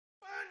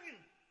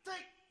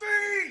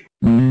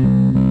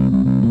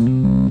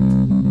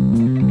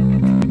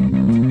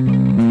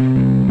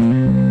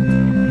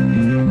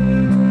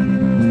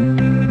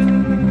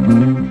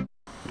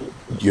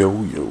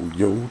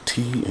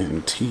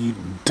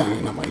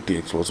DInomight, the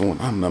explosive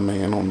one. I'm the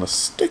man on the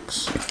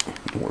sticks.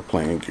 We're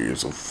playing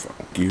Gears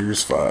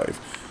 5.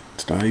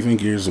 It's not even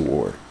Gears of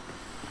War.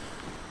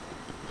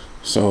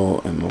 So,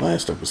 in the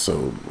last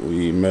episode,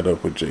 we met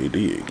up with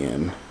JD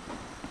again,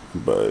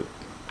 but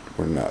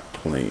we're not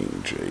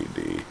playing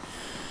JD.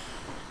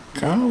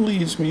 Kind of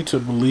leads me to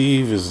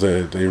believe is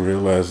that they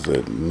realized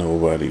that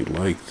nobody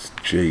liked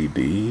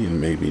JD,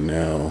 and maybe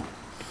now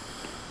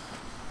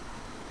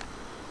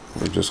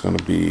we're just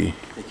gonna be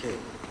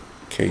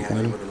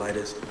Caitlin.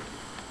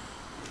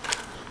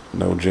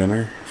 No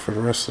Jenner for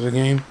the rest of the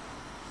game.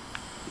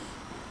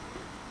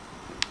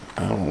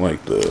 I don't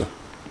like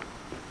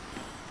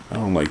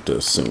to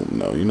assume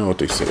though. You know what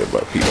they say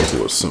about people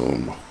who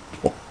assume.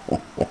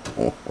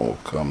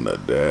 Come to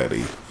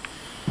daddy.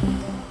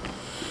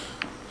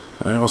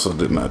 I also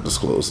did not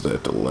disclose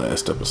that the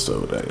last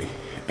episode I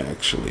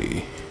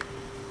actually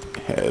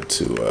had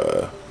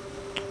to,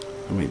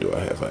 how many do I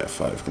have? I have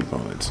 5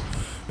 components.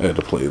 I had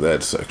to play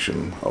that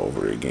section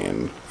over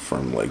again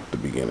from like the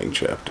beginning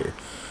chapter.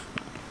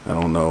 I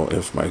don't know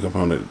if my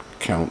component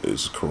count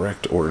is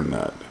correct or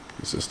not.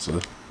 Is this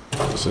it?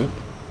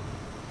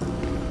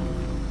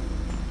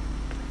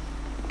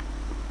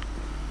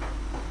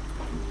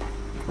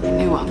 I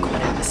knew Uncle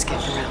would have us skip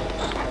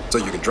around. So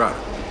you can drive?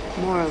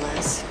 More or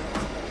less.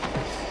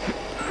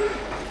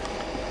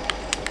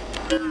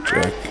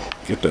 Jack,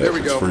 get that. There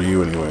we It's go. for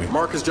you anyway.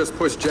 Marcus just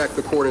pushed Jack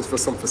the coordinates for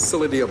some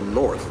facility up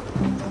north.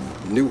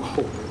 New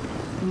Hope.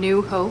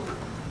 New Hope?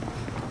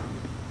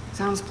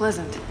 Sounds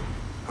pleasant.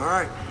 All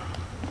right,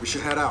 we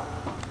should head out.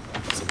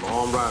 It's a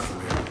long ride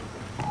from here.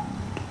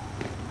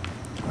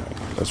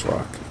 Alright, let's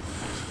rock.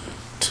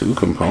 2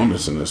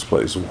 components in this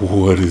place.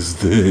 What is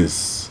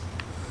this?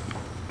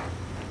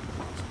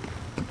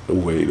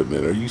 Wait a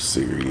minute, are you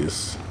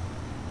serious?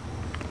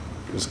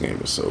 This game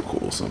is so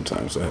cool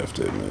sometimes, I have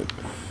to admit.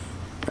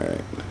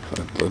 Alright,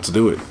 let's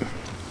do it.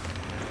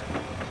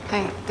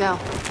 Hey, Del.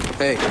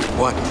 Hey,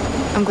 what?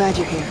 I'm glad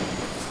you're here.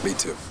 Me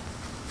too.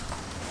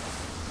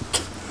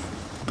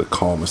 The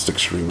calmest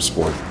extreme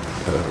sport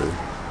ever.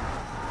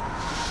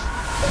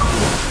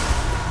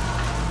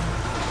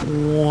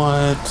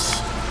 What?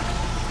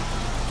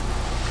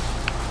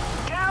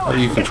 How do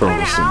you control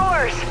this thing?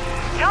 Hours.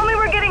 Tell me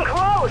we're getting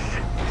close.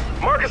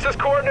 Marcus's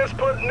coordinates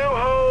put New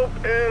Hope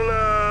in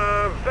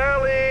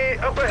valley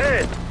up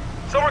ahead.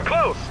 So we're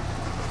close.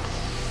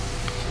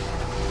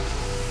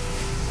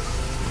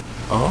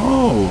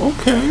 Oh,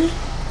 okay.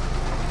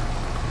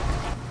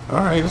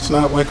 Alright, it's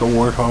not like a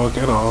warthog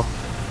at all.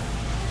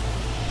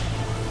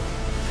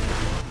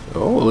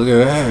 Oh, look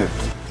at that.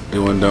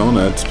 Doing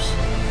donuts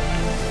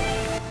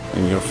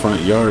in your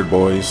front yard,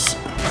 boys.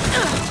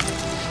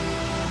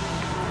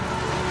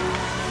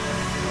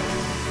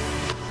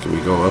 Can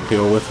we go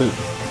uphill with it?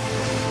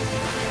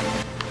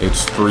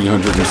 It's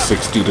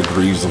 360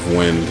 degrees of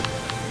wind.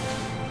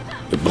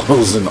 It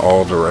blows in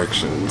all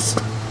directions.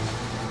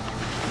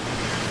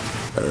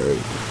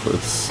 Alright,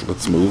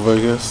 let's move, I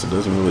guess. It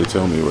doesn't really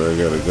tell me where I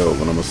gotta go,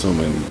 but I'm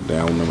assuming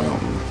down the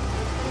mountain.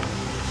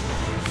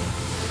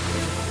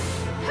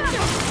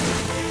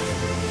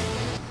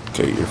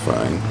 Okay, you're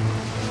fine.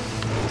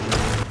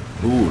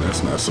 Ooh,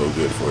 that's not so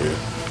good for you.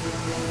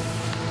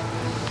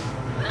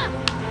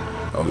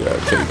 Oh yeah,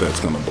 Kate, that's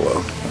gonna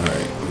blow.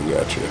 Alright, we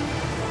got you.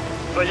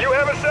 So you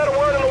haven't said a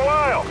word in a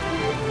while.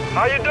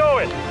 How you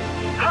doing?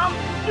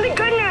 The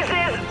good news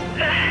is,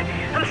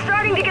 I'm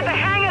starting to get the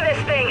hang of this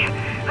thing,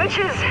 which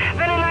has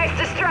been a nice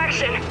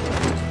distraction.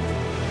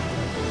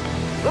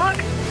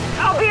 Look,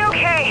 I'll be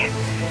okay.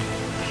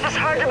 It's just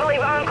hard to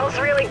believe Uncle's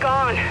really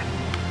gone.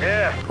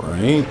 Yeah,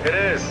 right? It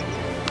is.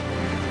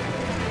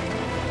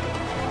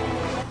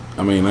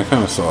 I mean, I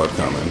kind of saw it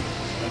coming.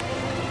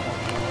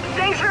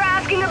 Thanks for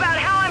asking about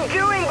how I'm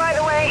doing, by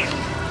the way.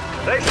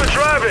 Thanks for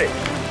driving.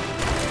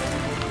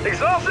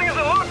 Exhausting as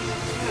it looks?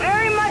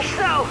 Very much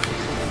so.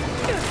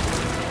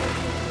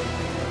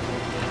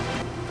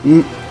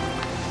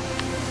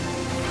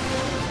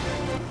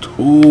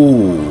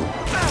 Ooh.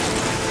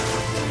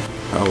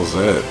 How's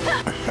that?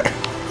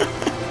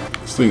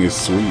 This thing is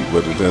sweet,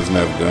 but it doesn't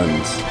have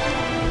guns.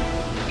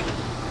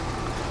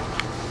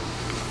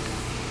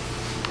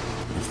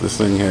 If this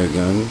thing had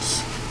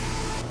guns.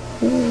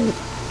 Ooh.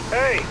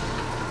 Hey,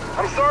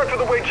 I'm sorry for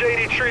the way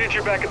JD treated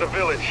you back at the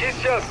village. He's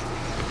just...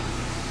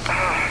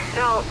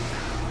 Don't.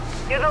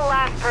 You're the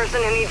last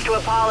person who needs to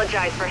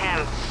apologize for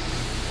him.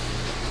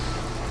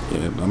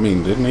 Yeah, I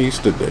mean, didn't they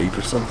used to date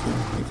or something?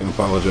 He can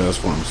apologize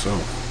for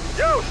himself.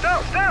 Yo,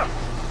 stop!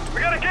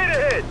 We got a gate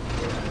ahead!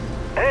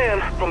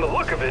 And, from the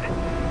look of it,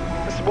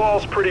 this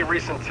wall's pretty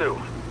recent too.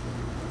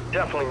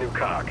 Definitely new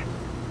cock.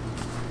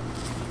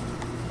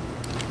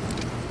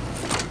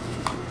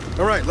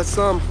 All right, let's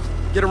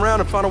get around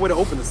and find a way to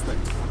open this thing.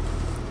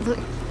 Look,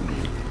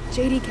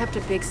 JD kept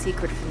a big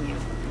secret from you.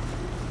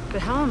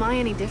 But how am I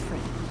any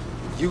different?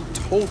 You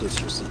told us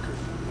your secret.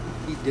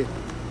 He didn't.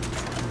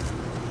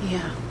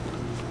 Yeah.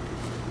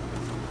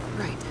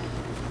 Right.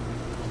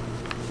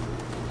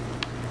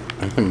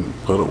 I can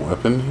put a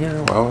weapon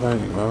here? Why would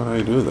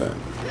I do that?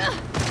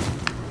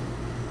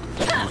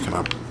 Oh, can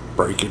I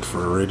break it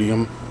for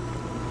iridium.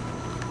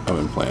 I've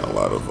been playing a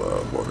lot of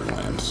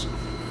Borderlands.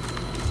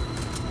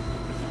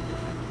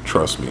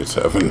 Trust me, it's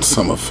having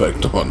some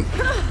effect on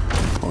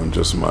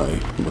just my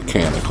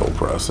mechanical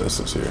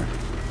processes here.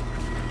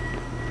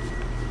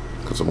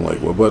 Because I'm like,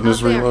 what button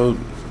is reload?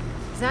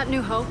 Is that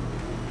New Hope?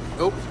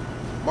 Nope.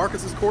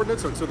 Marcus's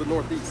coordinates are to the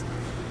northeast.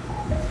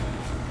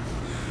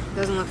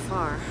 Doesn't look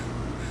far.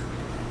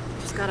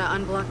 Just gotta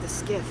unblock the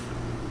skiff.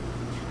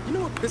 You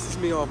know what pisses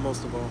me off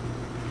most of all?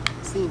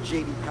 Seeing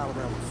JD pal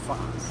around with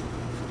Fox.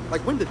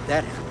 Like, when did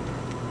that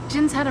happen?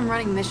 Jin's had him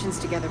running missions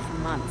together for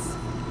months.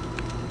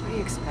 What do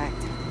you expect?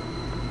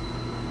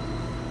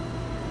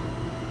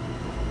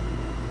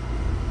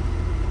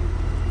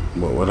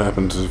 Well, what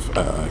happens if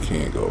I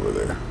can't go over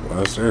there?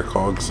 Why is there a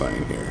cog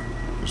sign here?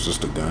 It's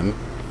just a gun?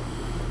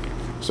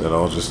 Is that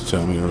all just to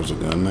tell me there was a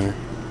gun there?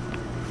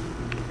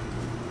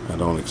 I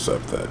don't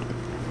accept that.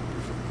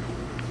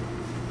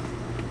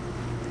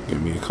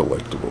 Give me a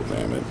collectible,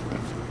 damn it.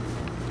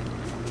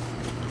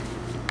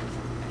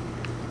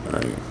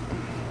 Alright.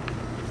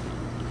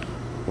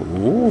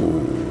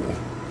 Ooh.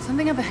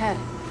 Something up ahead.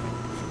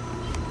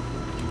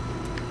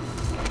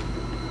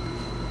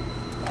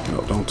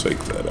 No, don't take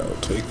that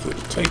out.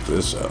 Take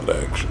this out,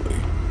 actually.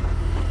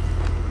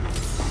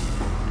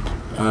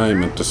 I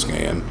meant to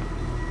scan.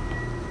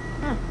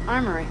 Huh,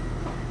 armory.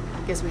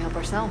 Guess we help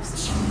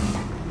ourselves.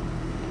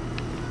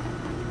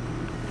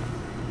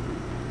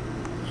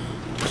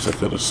 Guess I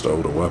could have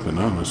stowed a weapon,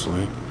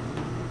 honestly.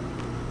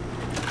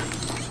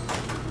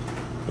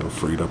 Could have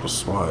freed up a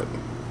spot.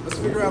 Let's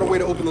figure out a way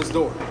to open this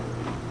door.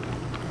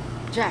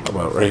 Jack. How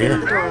about right here?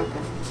 The door open.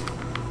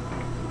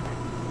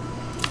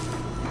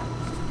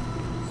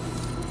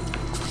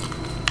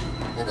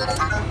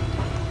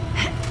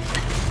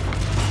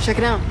 Check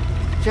it out.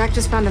 Jack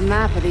just found a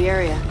map of the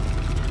area.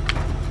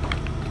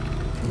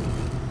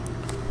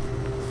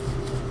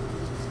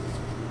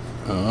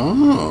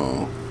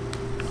 Oh.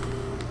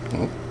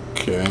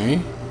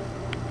 Okay.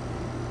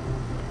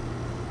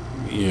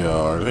 Yeah,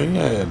 are they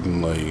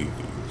adding like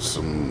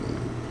some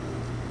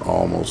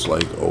almost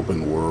like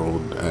open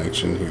world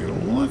action here?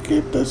 Look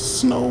at the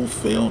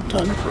snow-filled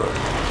tundra.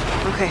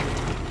 Okay,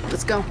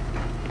 let's go.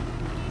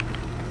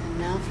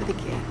 Now for the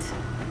gate.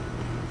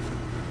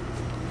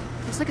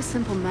 Looks like a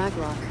simple mag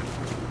lock.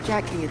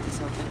 Jack can get this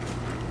open.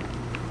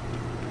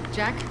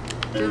 Jack,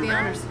 do the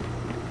honors.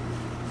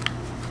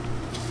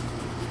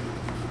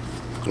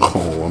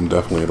 Oh, I'm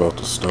definitely about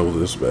to stow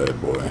this bad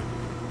boy.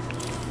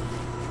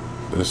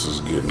 This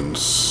is getting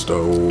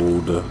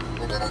stowed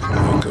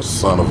like a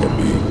son of a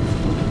bee.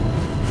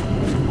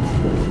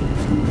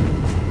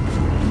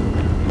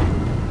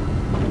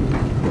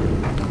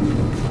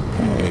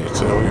 Hey,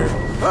 it's over here.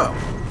 Oh,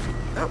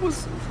 that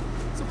was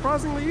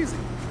surprisingly easy.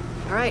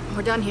 All right,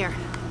 we're done here.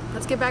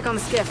 Let's get back on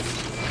the skiff.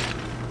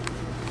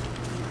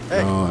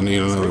 Hey, Oh, I need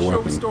let's another make sure we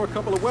weapon. store a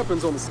couple of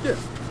weapons on the skiff.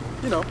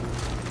 You know,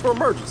 for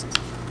emergencies.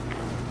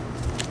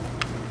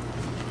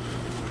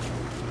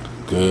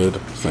 Good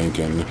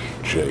thinking,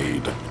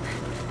 Jade.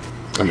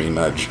 I mean,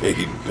 not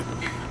Jade.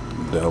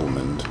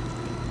 Delmond.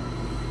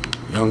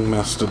 Young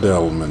Master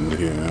Delmond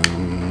here.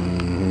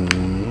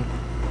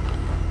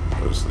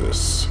 What is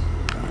this?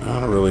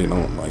 I really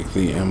don't like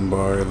the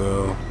M-bar,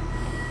 though.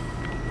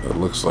 It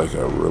looks like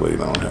I really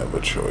don't have a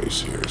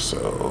choice here,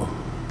 so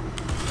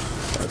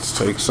let's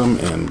take some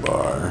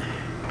N-bar.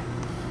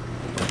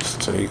 Let's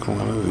take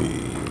one of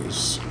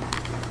these.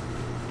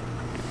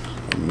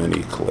 A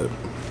mini clip.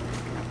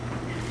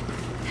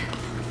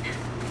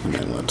 And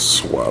then let's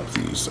swap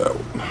these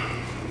out.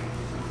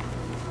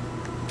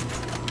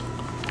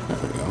 There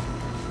we go.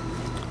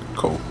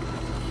 Cool.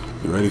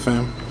 You ready,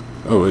 fam?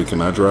 Oh, wait, can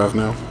I drive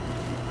now?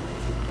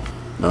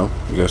 No?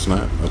 I guess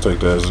not. I'll take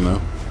that as a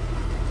no.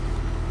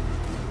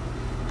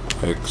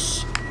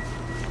 X.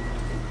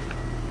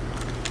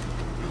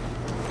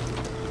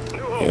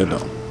 Yeah, no.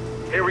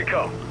 Here we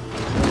come.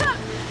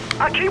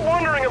 I keep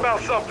wondering about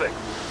something.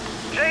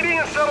 JD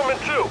and Settlement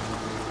 2.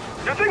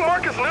 You think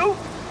Marcus knew?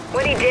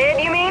 What he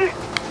did, you mean?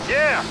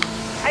 Yeah,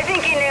 I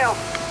think he knew.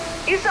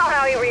 You saw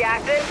how he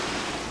reacted.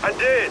 I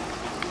did.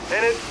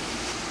 And it...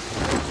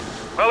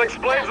 well,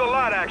 explains a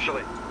lot,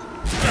 actually.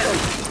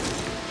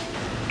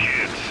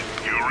 Kids,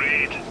 you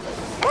read?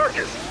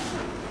 Marcus,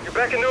 you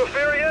back in New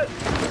Affair yet?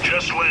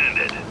 Just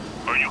landed.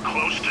 Are you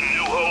close to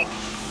New Hope?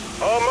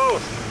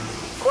 Almost.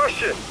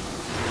 Question.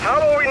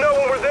 How will we know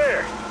when we're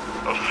there?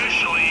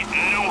 Officially,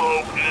 New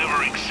Hope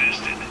never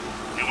existed.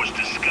 It was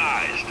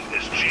disguised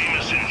as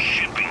Jameson's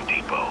shipping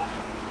depot.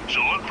 So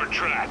look for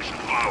tracks and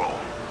follow.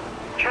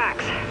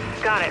 Tracks.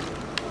 Got it.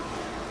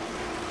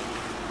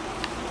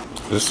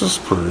 This is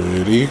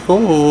pretty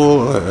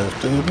cool. I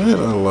have to admit,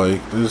 I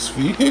like this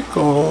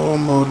vehicle,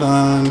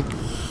 Modon.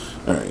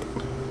 Alright.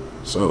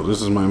 So,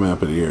 this is my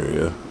map of the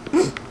area.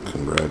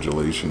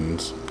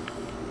 Congratulations.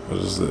 What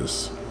is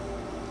this?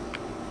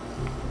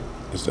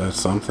 Is that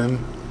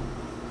something?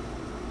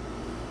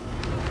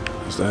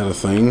 Is that a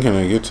thing? Can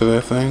I get to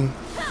that thing?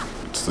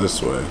 It's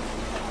this way.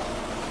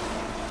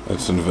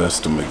 Let's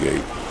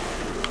investigate.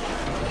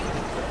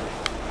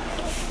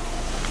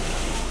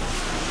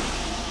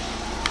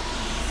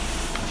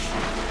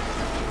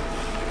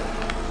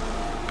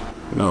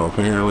 No,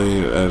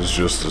 apparently that's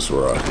just this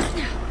rock.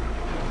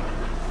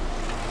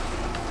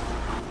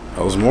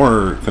 I was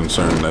more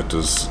concerned that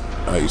this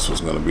ice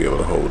was going to be able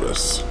to hold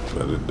us,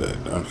 but it did.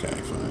 Okay,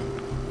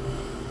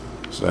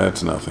 fine. So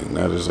that's nothing.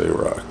 That is a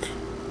rock.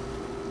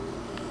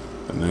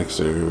 The next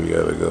area we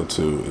gotta go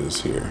to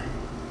is here.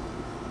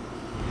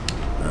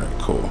 Alright,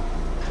 cool.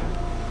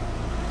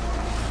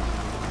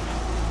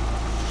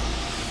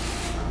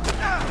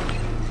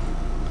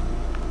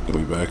 Can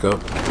we back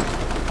up?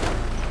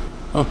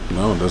 Oh,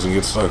 no, it doesn't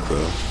get stuck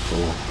though.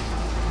 Cool.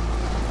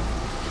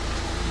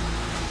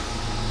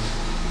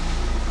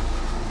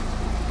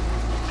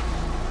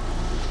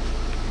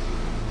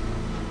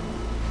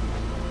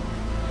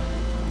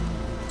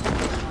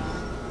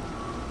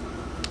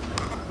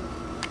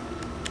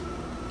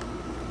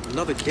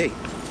 Another gate.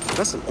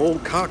 That's an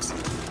old Coxie.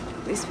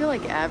 These feel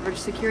like average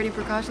security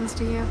precautions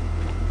to you?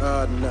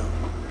 No.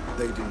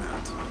 They do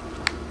not.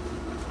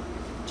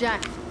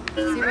 Jack,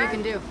 see what you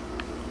can do.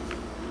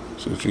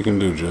 See what you can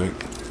do, Jack.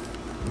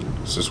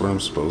 Is this where I'm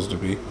supposed to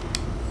be?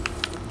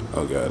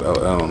 Oh god,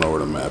 I don't know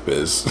where the map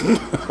is.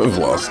 I've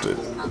lost it.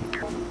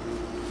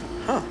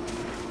 Huh.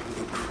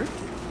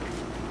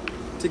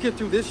 Encrypted. To get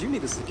through this, you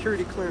need a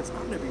security clearance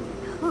I've never even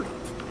heard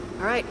of.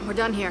 All right, we're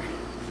done here.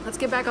 Let's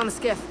get back on the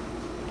skiff.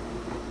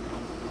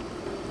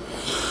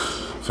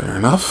 Fair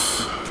enough.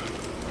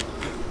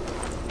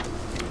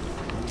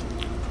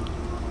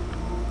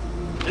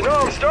 You know,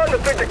 I'm starting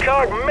to think the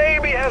cog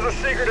maybe has a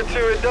secret or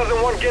two it doesn't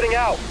want getting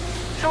out.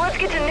 So let's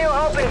get to New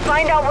Hope and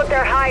find out what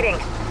they're hiding.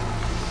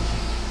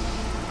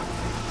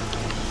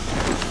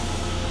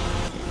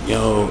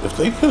 Yo, if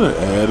they could have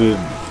added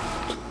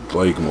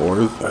like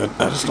more,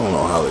 I just don't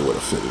know how they would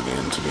have fit it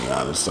in, to be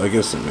honest. I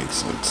guess it makes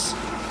sense.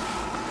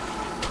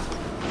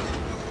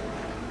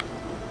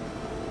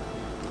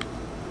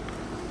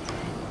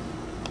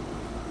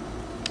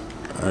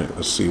 Alright,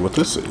 let's see what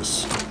this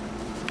is.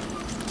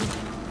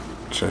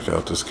 Check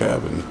out this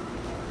cabin.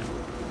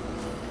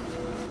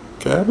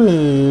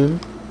 Cabin!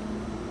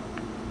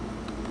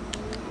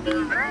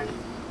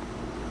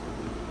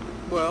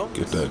 Well,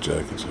 Get that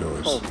jacket, it's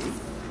yours. homey,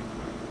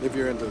 if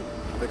you're into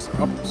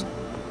fixer-uppers.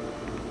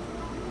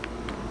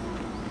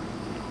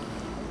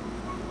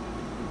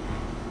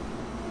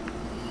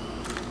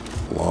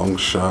 Long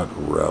shot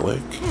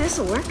relic. Yeah,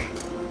 this'll work.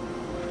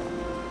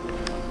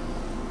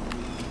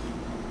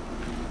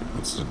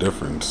 What's the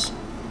difference?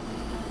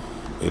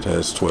 It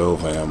has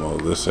 12 ammo.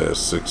 This has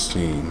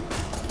 16.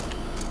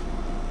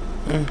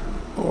 Eh,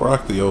 we'll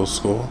rock the old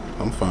school.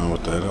 I'm fine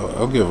with that.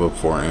 I'll give up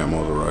 4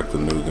 ammo to rock the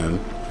new gun.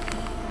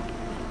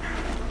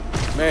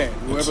 Man,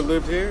 whoever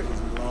lived here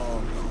is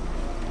long gone.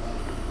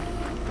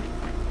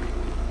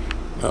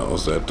 Oh,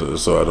 is that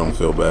so I don't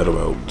feel bad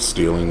about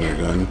stealing their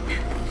gun?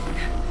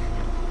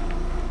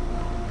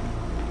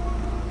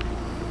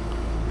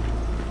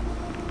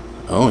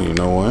 Oh, you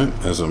know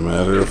what? As a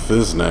matter of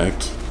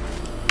Fiznact,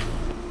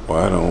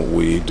 why don't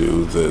we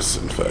do this?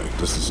 In fact,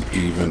 this is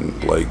even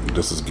like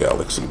this is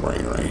Galaxy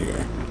Brain right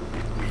here.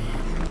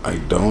 I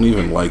don't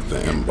even like the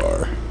M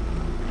bar.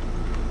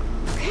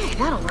 Okay,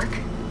 that'll work.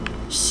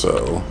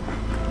 So,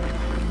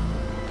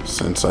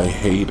 since I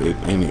hate it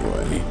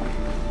anyway,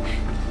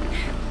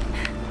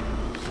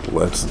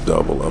 let's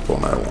double up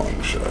on our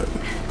long shot.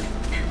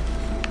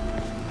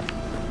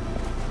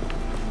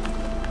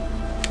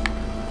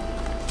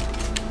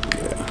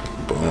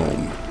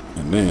 Boom.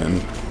 And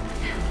then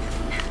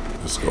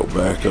let's go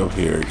back up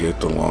here, get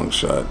the long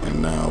shot,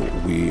 and now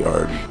we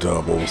are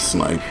double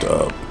sniped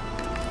up.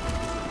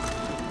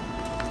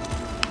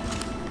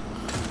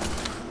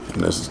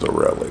 And this is the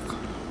relic.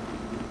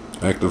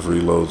 Active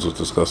reloads with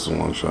this custom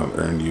long shot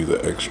earn you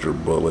the extra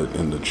bullet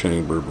in the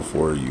chamber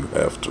before you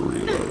have to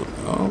reload.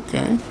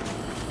 Okay.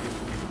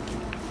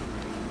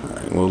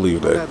 Alright, we'll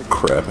leave that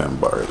crap M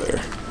bar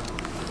there.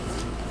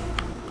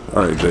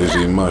 Alright,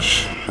 JD,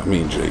 mush. I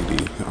mean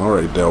JD.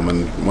 Alright,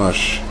 Delman,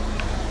 mush.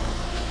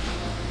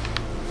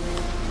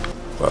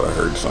 Thought I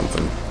heard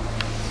something.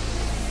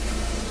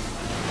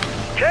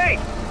 Kate,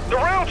 the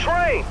rail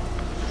train!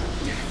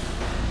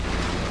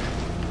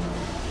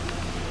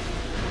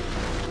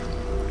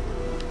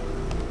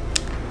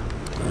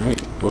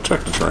 Alright, we'll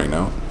check the train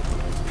out.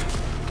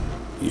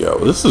 Yo,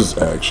 this is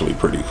actually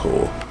pretty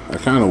cool. I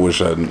kind of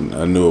wish I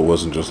knew it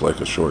wasn't just like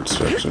a short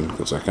section,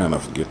 because I kind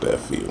of get that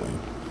feeling.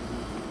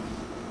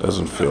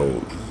 Doesn't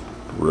feel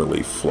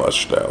really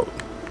flushed out.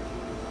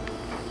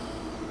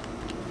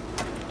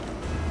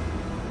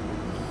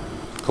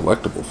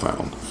 Collectible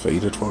found.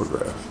 Faded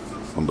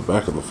photograph. On the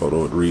back of the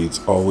photo it reads,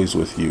 "Always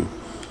with you,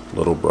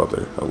 little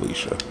brother,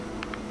 Alicia."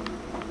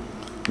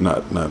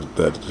 Not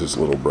that his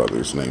little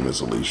brother's name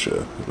is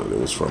Alicia, but it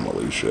was from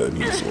Alicia and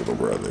his little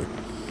brother.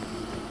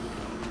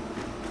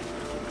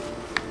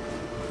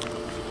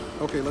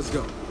 Okay, let's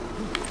go.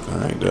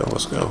 Alright, Dale,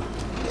 let's go.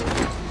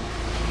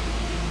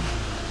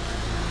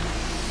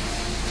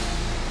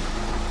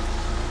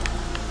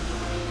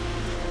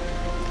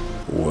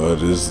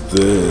 What is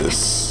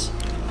this?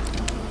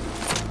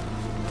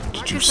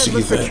 Did you see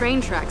Look for that?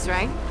 train tracks,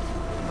 right?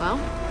 Well,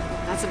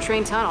 that's a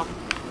train tunnel.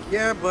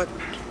 Yeah, but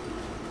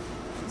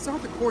These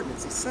aren't the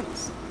coordinates he sent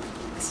us.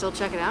 Still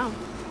check it out.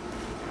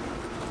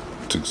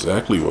 It's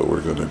exactly what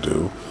we're gonna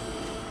do.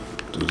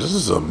 Dude, this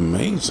is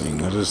amazing.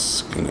 Yeah,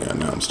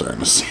 now I'm starting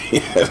to see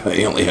it.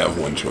 I only have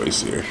one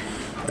choice here.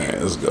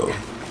 Alright, let's go.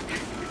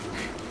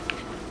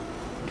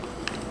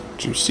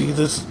 Did you see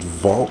this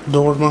vault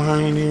door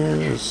behind here?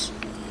 This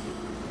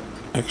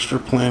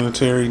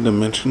extraplanetary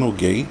dimensional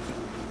gate?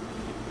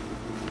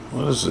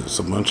 What is this?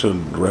 A bunch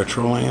of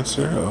retro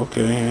lancer?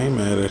 Okay, I ain't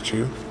mad at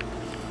you.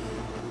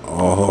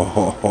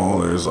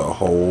 Oh, there's a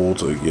hole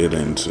to get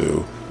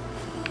into.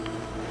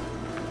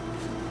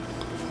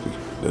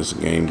 This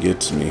game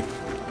gets me.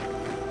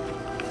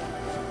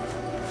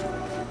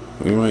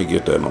 We might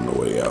get that on the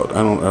way out.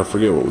 I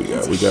forget what we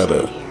got. We got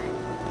a...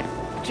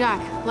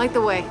 Jack, light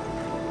the way.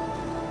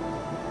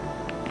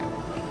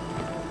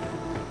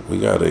 We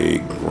got a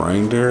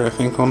grinder, I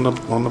think, on the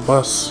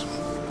bus.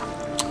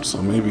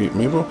 So maybe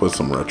I'll put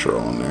some retro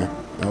on there.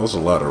 That was a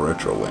lot of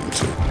retro land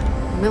too.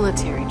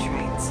 Military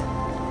trains.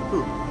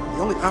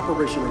 The only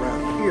operation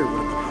around here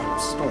would have been out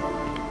of storm,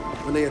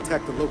 when they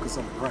attacked the locusts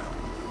on the ground.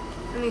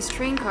 And these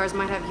train cars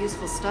might have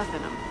useful stuff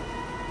in them.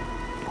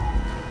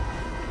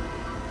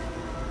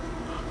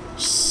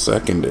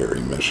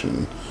 Secondary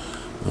mission.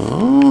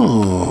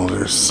 Oh,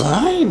 they're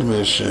side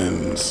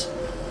missions.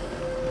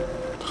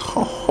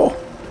 Oh,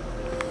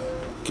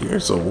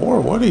 Gears of War,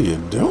 what are you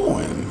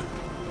doing?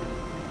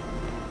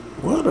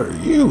 What are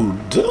you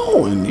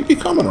doing? You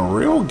becoming a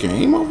real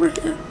game over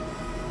here?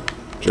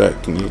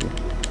 Jack, can you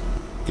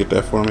get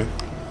that for me?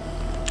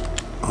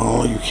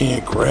 Oh, you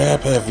can't grab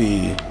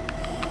heavy.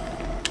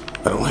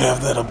 I don't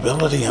have that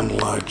ability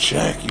unlocked.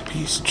 Jack, you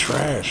piece of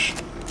trash.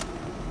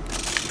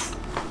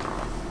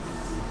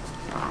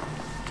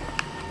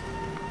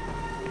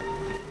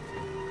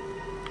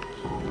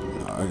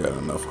 No, I got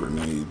enough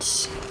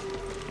grenades.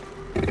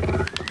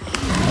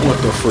 What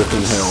the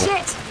frickin' hell?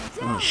 Shit!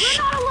 Oh, We're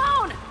not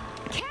alone!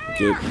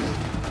 Get, We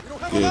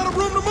don't have a lot of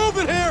room to move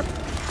in here!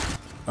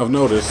 I've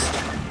noticed.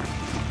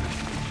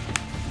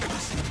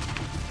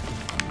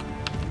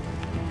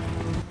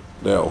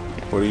 Dell,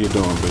 what are you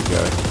doing, big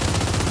guy?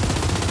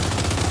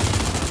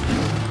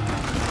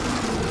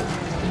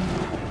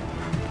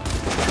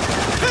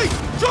 Hey!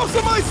 Drop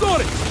some ice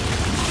on it!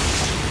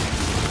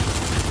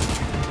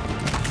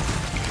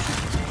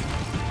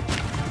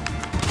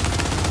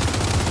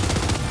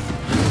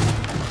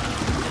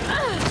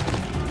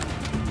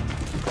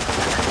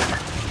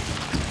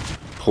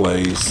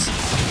 Place.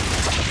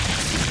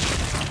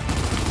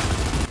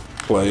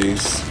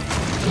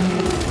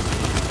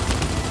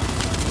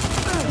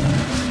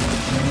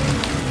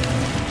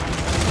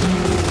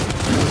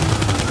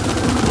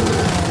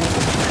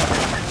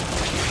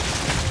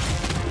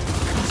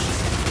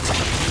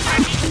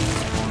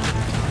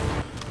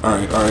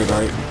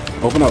 Alright.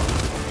 Open up.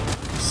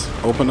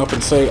 Open up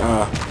and say,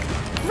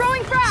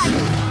 Throwing frag!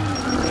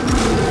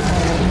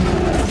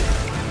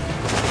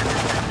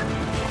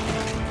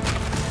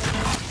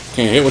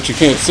 Can't hit what you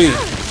can't see.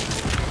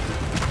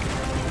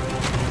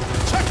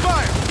 Check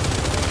fire!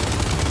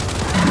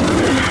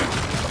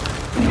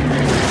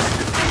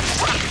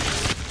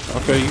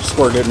 Okay, you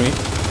squirted me.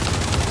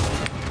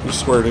 You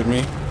squirted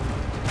me.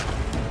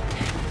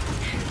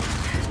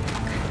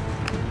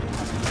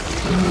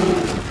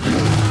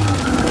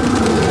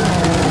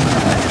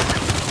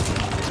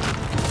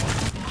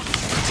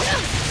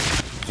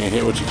 Can't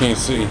hit what you can't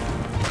see.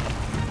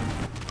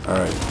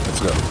 Alright, let's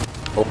go.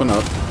 Open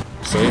up.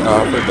 Say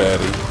ah for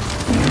daddy.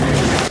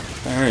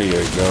 There you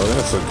go.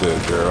 That's a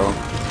good girl.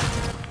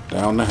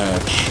 Down the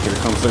hatch. Here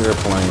comes the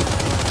airplane.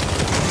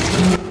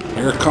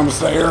 Here comes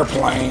the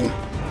airplane.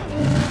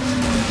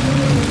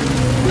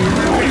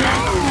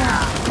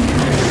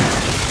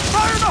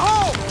 Fire in the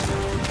hole!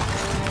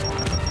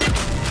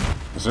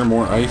 Is there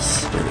more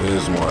ice? There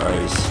is more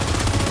ice.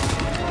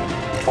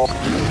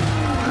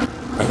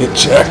 I hit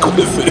Jack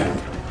with it.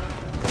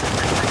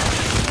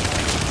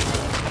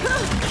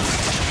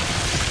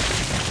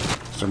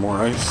 Is there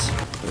more ice?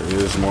 There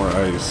is more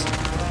ice.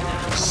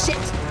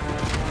 Shit!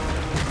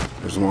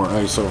 There's more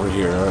ice over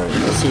here. Alright,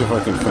 let's see if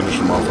I can finish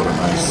him off with an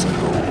ice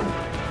single.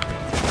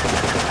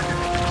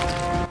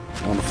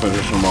 I want to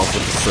finish him off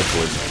with the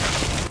cichlid.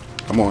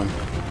 Come on.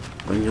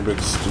 Bring your big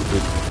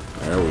stupid...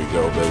 There we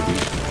go, baby.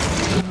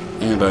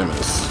 And I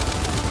miss.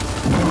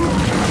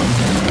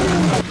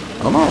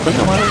 Oh no, I think I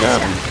might have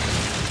got him.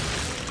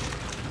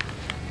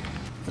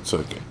 I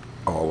took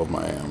all of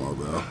my ammo,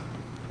 though.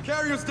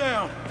 Carrier's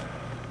down!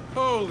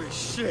 Holy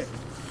shit!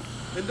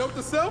 And note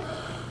to self?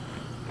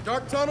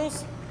 Dark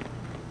tunnels?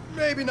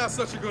 Maybe not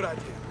such a good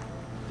idea.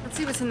 Let's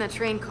see what's in that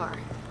train car.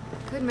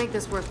 Could make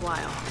this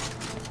worthwhile.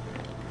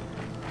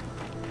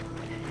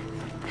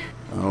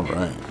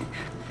 Alright.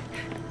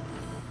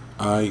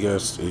 I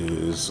guess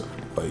is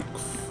like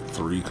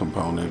 3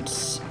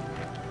 components.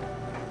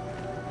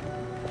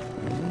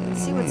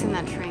 Let's see what's in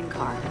that train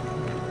car.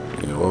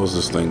 Yeah, what was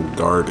this thing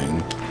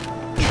guarding?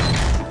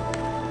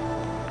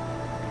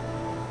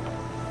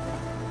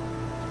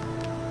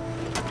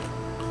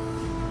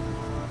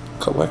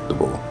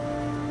 Collectible.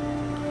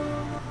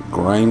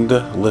 Grind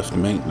lift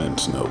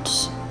maintenance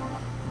notes.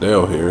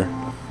 Dale here.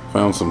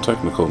 Found some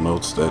technical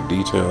notes that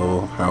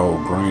detail how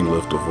grind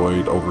lift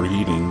avoid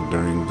overheating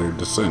during their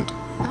descent.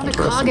 Not a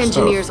cog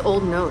engineer's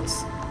old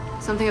notes.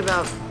 Something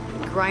about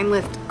grind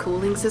lift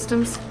cooling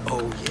systems.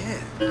 Oh,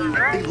 yeah.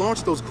 They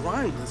launched those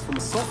grind lifts from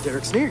assault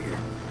derricks near here.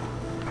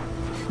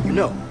 You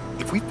know,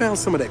 if we found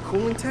some of that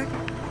cooling tech,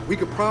 we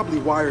could probably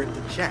wire it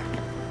to Jack.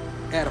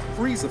 Add a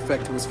freeze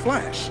effect to his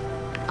flash.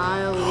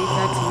 I'll leave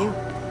that to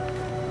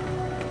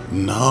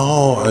you.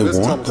 No, I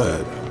want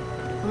that.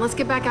 Well, let's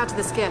get back out to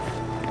the skiff.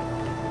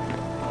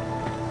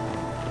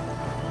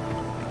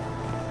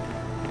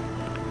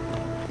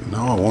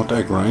 No, I want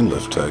that grind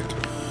lift tech.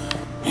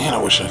 Man,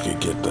 I wish I could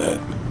get that.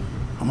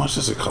 How much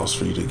does it cost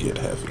for you to get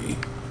heavy?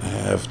 I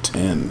have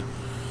 10,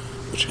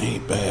 which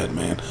ain't bad,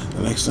 man.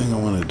 The next thing I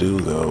want to do,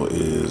 though,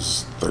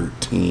 is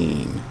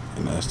 13,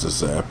 and that's the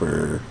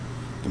zapper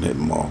can hit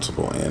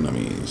multiple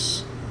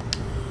enemies.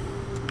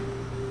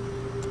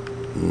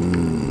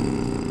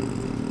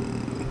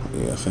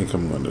 Yeah, I think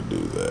I'm going to do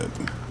that.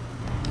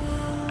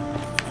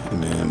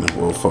 And then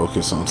we'll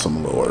focus on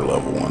some lower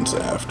level ones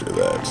after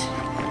that.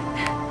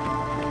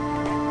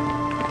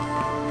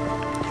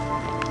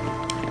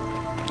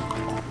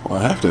 Well,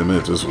 I have to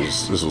admit, this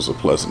was a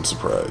pleasant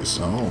surprise.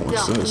 Oh,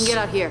 what's Del, this? you can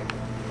get out here.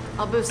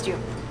 I'll boost you.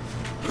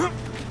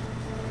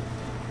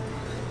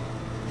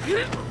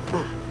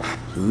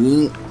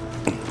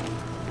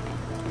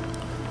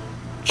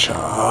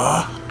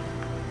 Cha.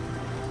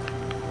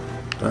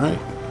 Alright.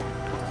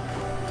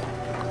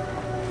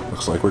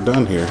 Looks like we're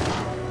done here.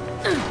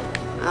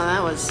 Oh,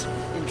 that was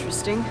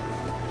interesting.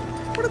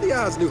 What are the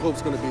odds New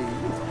Hope's gonna be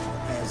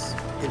as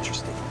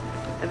interesting?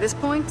 At this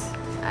point,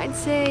 I'd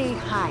say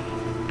hi.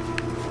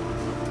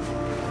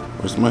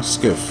 Where's my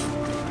skiff?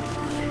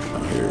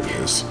 Oh, here it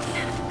is.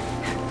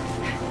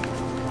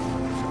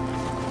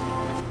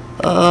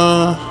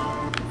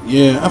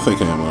 Yeah, I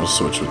think I'm gonna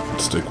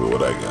stick with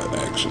what I got,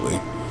 actually.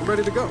 I'm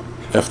ready to go.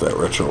 F that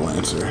Retro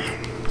Lancer.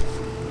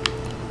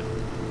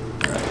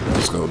 Alright,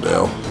 let's go,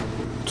 Dale.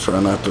 Try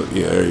not to...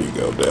 Yeah, there you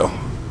go, Dale.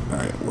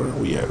 Alright, where are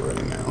we at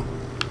right now?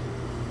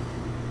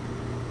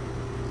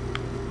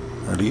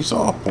 Are these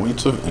all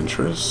points of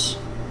interest?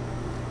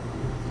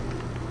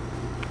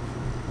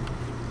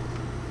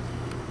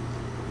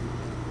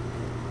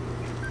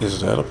 Is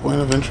that a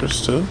point of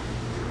interest, too?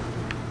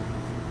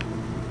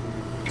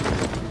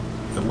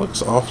 It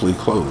looks awfully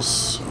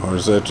close. Or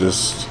is that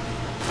just...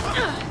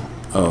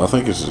 Oh, I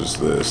think it's just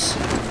this.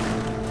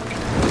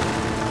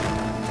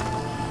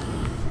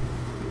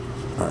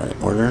 Alright,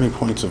 were there any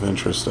points of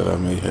interest that I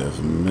may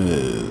have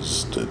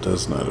missed? It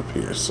does not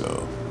appear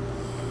so.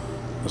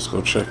 Let's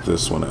go check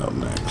this one out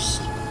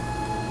next.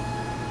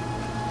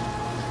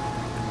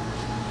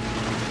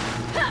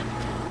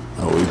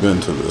 Oh, we've been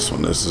to this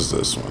one. This is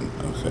this one.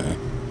 Okay.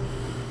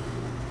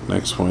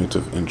 Next point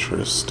of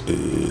interest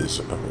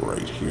is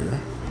right here.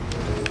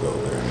 We'll go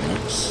there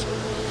next.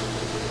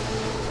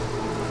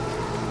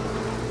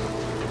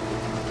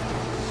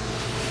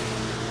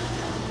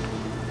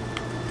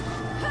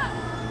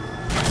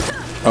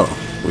 Oh,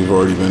 we've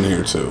already been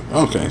here too.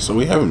 Okay, so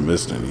we haven't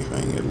missed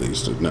anything, at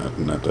least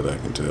not that I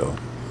can tell.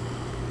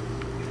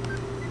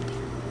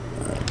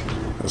 Alright,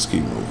 let's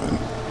keep moving.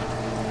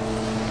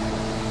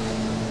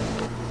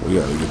 We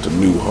gotta get to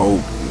New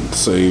Hope and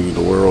save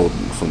the world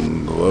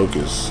from the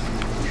locusts.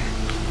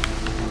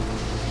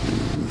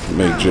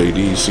 Make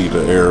JD see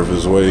the error of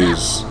his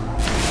ways.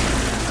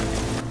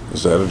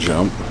 Is that a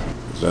jump?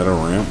 Is that a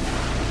ramp?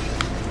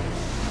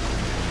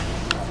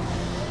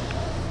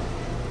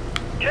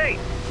 Kate,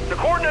 the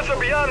coordinates are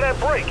beyond that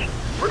break.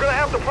 We're gonna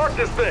have to park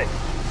this thing.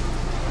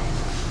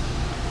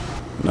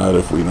 Not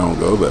if we don't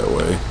go that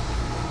way.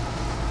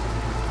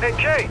 Hey,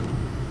 Kate.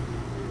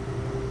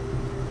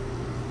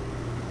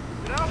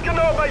 Did Oscar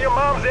know about your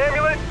mom's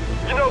amulet?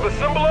 You know, the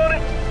symbol on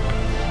it?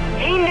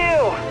 He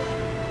knew.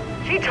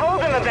 She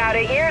told him about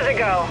it years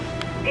ago.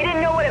 He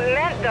didn't know what it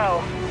meant,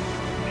 though.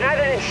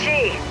 Neither did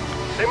she.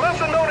 They must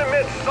have known it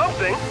meant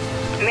something.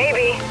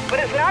 Maybe, but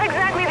it's not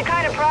exactly the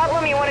kind of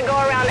problem you want to go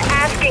around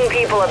asking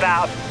people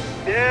about.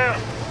 Yeah,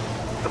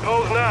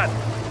 suppose not.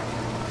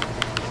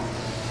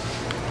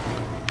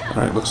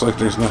 Alright, looks like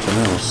there's nothing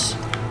else.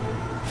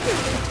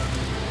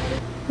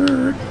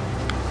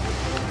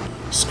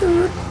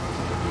 Skirt.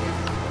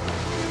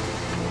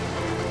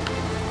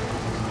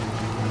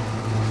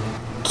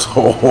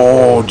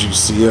 Oh, did you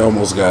see? I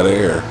almost got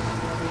air.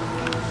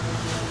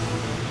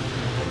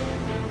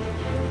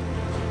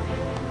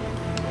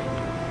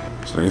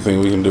 Is there anything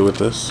we can do with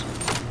this?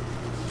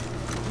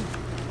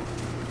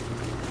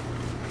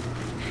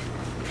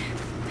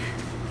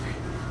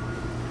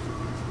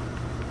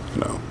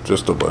 No,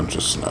 just a bunch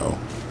of snow.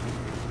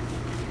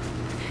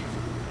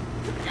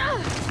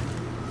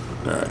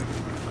 Alright.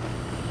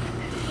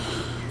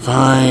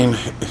 Fine.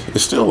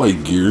 It's still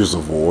like Gears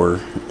of War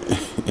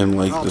in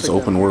like this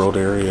open world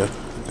area.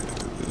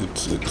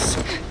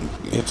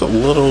 It's a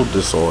little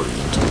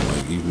disorienting.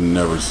 Like you've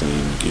never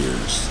seen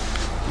Gears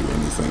do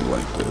anything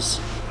like this.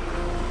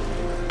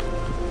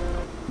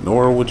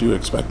 Nor would you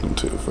expect them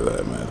to, for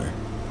that matter.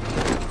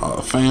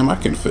 Fam, I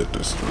can fit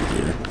this through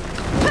here.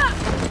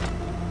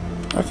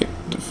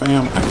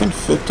 Fam, I can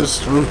fit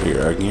this through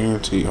here. I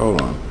guarantee.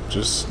 Hold on.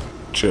 Just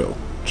chill.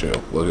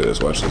 Chill. Look at this.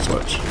 Watch this.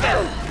 Watch.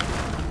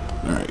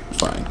 Alright,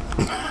 fine.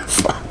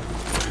 Fine.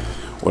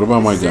 What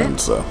about my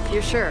guns, though?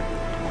 You're sure?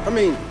 I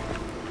mean,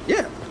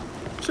 yeah.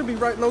 Should be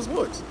right in those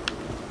woods.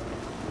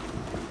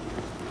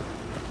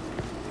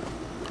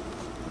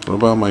 What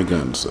about my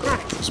guns, though?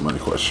 That's my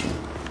question.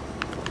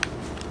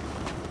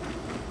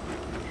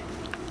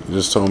 You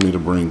just told me to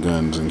bring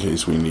guns in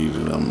case we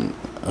needed them.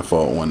 I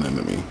fought one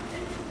enemy.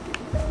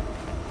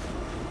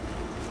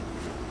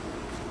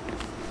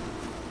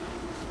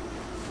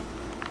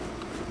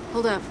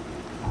 Hold up.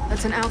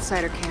 That's an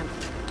outsider camp.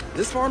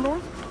 This far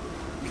north?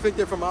 You think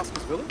they're from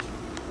Oscar's village?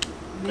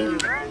 Maybe.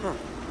 Huh.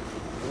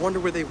 I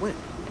wonder where they went.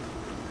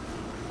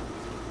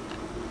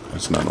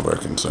 It's none of our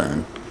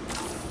concern.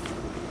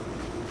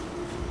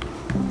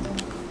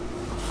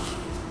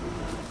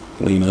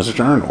 Lena's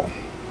journal.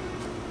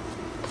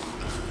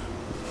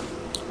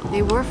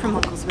 They were from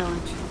Uncle's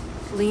village.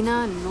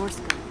 Lena and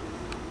Norska.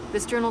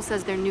 This journal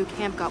says their new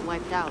camp got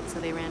wiped out, so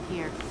they ran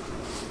here.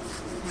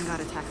 And got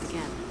attacked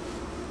again.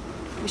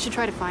 We should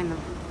try to find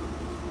them.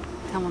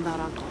 Tell them about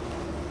Uncle.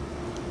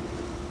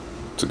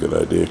 It's a good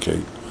idea,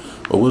 Kate.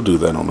 But we'll do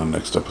that on the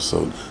next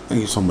episode.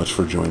 Thank you so much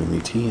for joining me.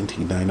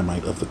 TNT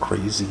Dynamite of the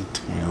Crazy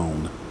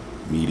Town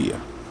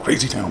Media.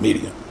 Crazy Town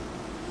Media.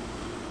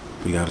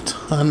 We got a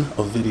ton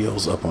of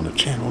videos up on the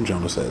channel.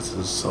 Jonas has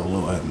his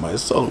solo. I have my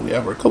solo. We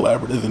have our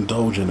collaborative.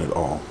 Indulge in it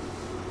all.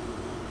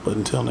 But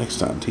until next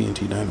time,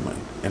 TNT Dynamite.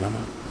 And I'm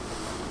out.